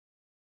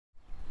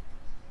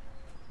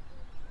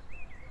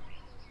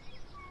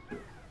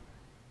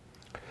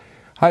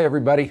Hi,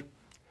 everybody.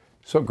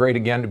 So great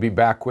again to be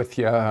back with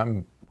you.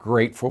 I'm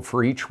grateful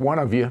for each one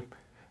of you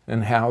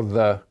and how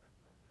the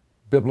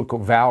biblical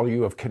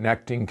value of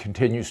connecting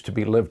continues to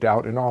be lived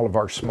out in all of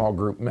our small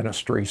group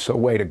ministries. So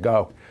way to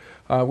go.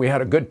 We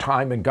had a good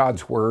time in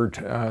God's Word,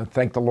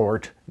 thank the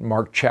Lord,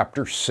 Mark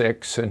chapter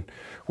 6. And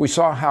we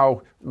saw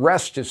how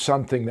rest is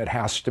something that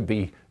has to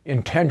be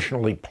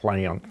intentionally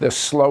planned, this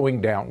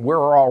slowing down.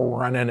 We're all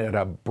running at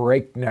a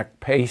breakneck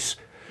pace.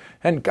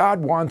 And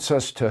God wants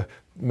us to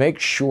make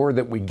sure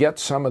that we get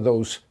some of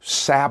those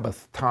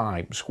Sabbath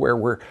times where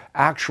we're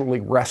actually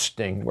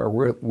resting, where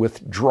we're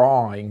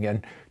withdrawing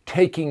and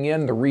taking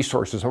in the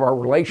resources of our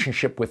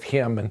relationship with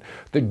Him and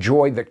the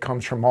joy that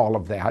comes from all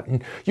of that.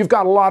 And you've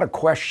got a lot of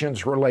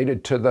questions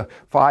related to the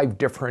 5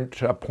 different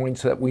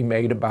points that we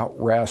made about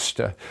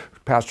rest.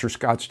 Pastor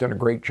Scott's done a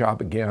great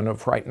job again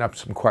of writing up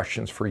some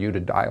questions for you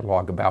to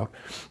dialogue about.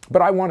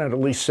 But I wanted to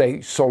at least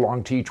say so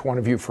long to each one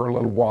of you for a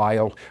little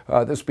while.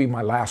 This will be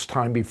my last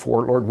time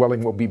before, Lord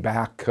willing, we'll be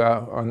back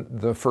on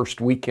the first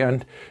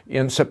weekend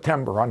in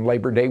September on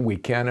Labor Day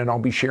weekend, and I'll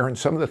be sharing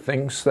some of the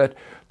things that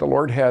the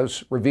Lord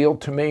has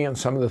revealed to me and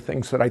some of the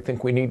things that I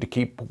think we need to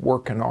keep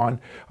working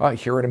on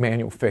here at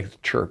Emmanuel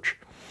Faith Church.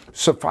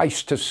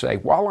 Suffice to say,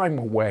 while I'm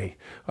away,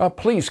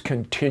 please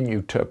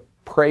continue to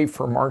pray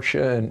for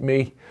Marcia and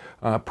me.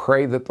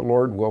 Pray that the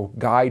Lord will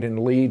guide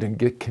and lead and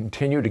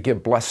continue to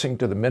give blessing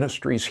to the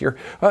ministries here.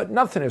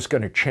 Nothing is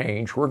going to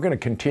change. We're going to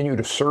continue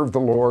to serve the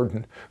Lord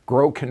and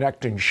grow,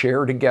 connect, and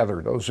share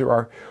together. Those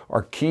are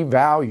our key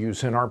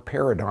values in our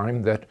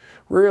paradigm that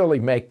really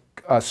make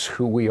us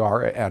who we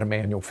are at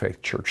Emmanuel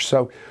Faith Church.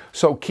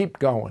 So keep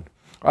going.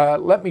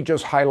 Let me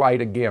just highlight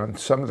again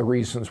some of the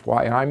reasons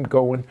why I'm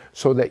going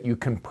so that you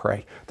can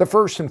pray. The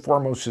first and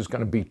foremost is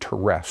going to be to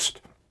rest.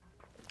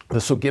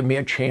 This will give me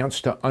a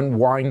chance to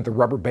unwind the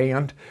rubber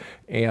band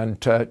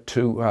and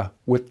to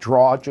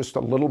withdraw just a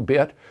little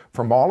bit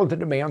from all of the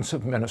demands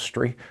of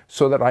ministry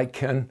so that I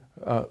can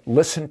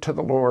listen to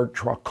the Lord,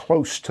 draw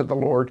close to the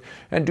Lord,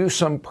 and do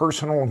some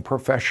personal and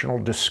professional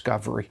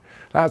discovery.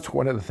 That's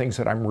one of the things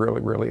that I'm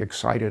really, really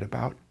excited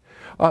about.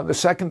 The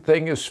second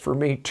thing is for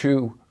me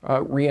to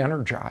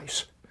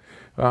re-energize.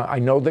 I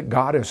know that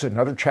God has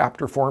another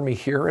chapter for me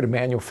here at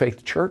Emmanuel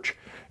Faith Church,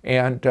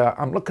 and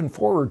I'm looking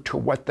forward to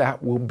what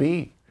that will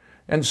be.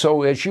 And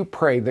so as you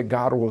pray that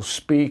God will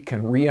speak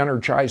and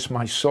re-energize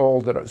my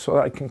soul so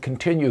that I can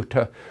continue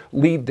to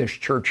lead this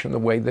church in the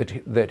way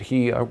that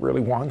He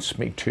really wants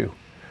me to.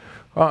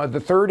 The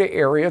third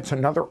area, it's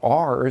another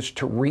R, is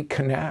to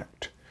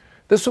reconnect.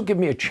 This will give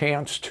me a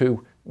chance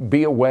to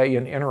be away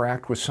and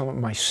interact with some of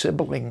my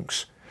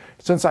siblings.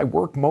 Since I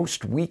work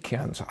most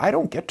weekends, I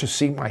don't get to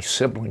see my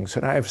siblings,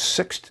 and I have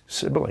 6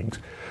 siblings,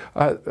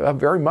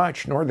 very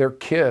much, nor their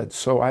kids.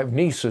 So I have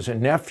nieces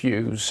and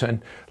nephews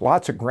and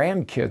lots of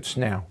grandkids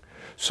now.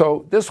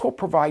 So this will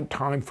provide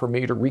time for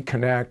me to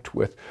reconnect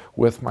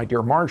with my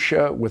dear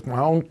Marcia, with my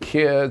own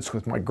kids,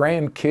 with my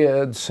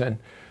grandkids,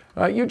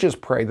 and you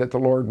just pray that the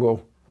Lord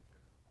will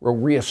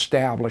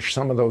reestablish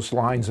some of those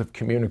lines of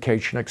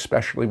communication,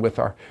 especially with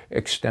our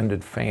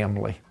extended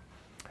family.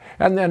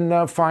 And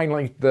then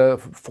finally, the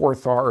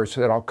fourth R is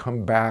that I'll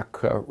come back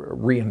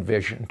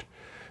re-envisioned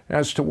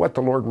as to what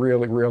the Lord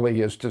really,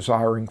 really is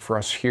desiring for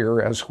us here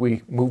as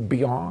we move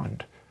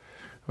beyond.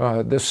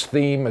 This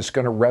theme is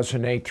going to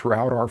resonate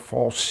throughout our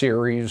fall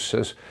series,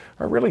 as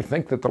I really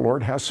think that the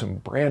Lord has some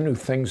brand new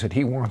things that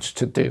He wants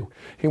to do.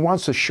 He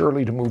wants us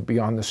surely to move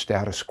beyond the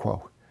status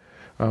quo,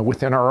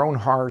 within our own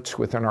hearts,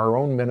 within our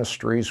own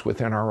ministries,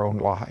 within our own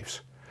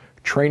lives,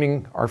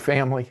 training our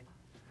family,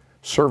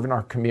 serving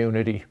our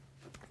community,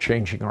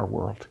 changing our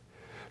world.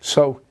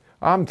 So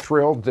I'm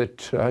thrilled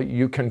that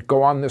you can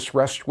go on this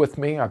rest with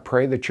me. I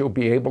pray that you'll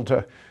be able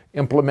to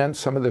implement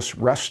some of this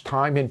rest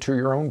time into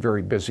your own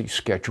very busy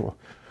schedule.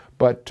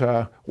 But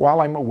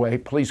while I'm away,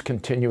 please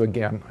continue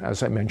again,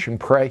 as I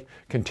mentioned, pray,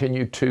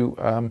 continue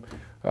to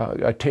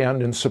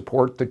attend and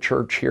support the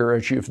church here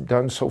as you've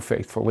done so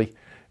faithfully.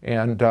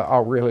 And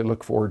I'll really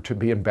look forward to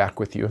being back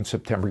with you in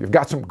September. You've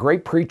got some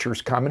great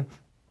preachers coming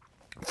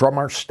from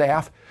our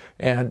staff,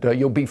 and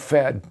you'll be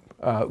fed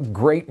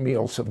great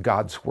meals of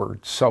God's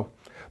Word. So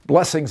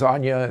blessings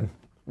on you, and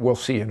we'll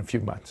see you in a few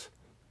months.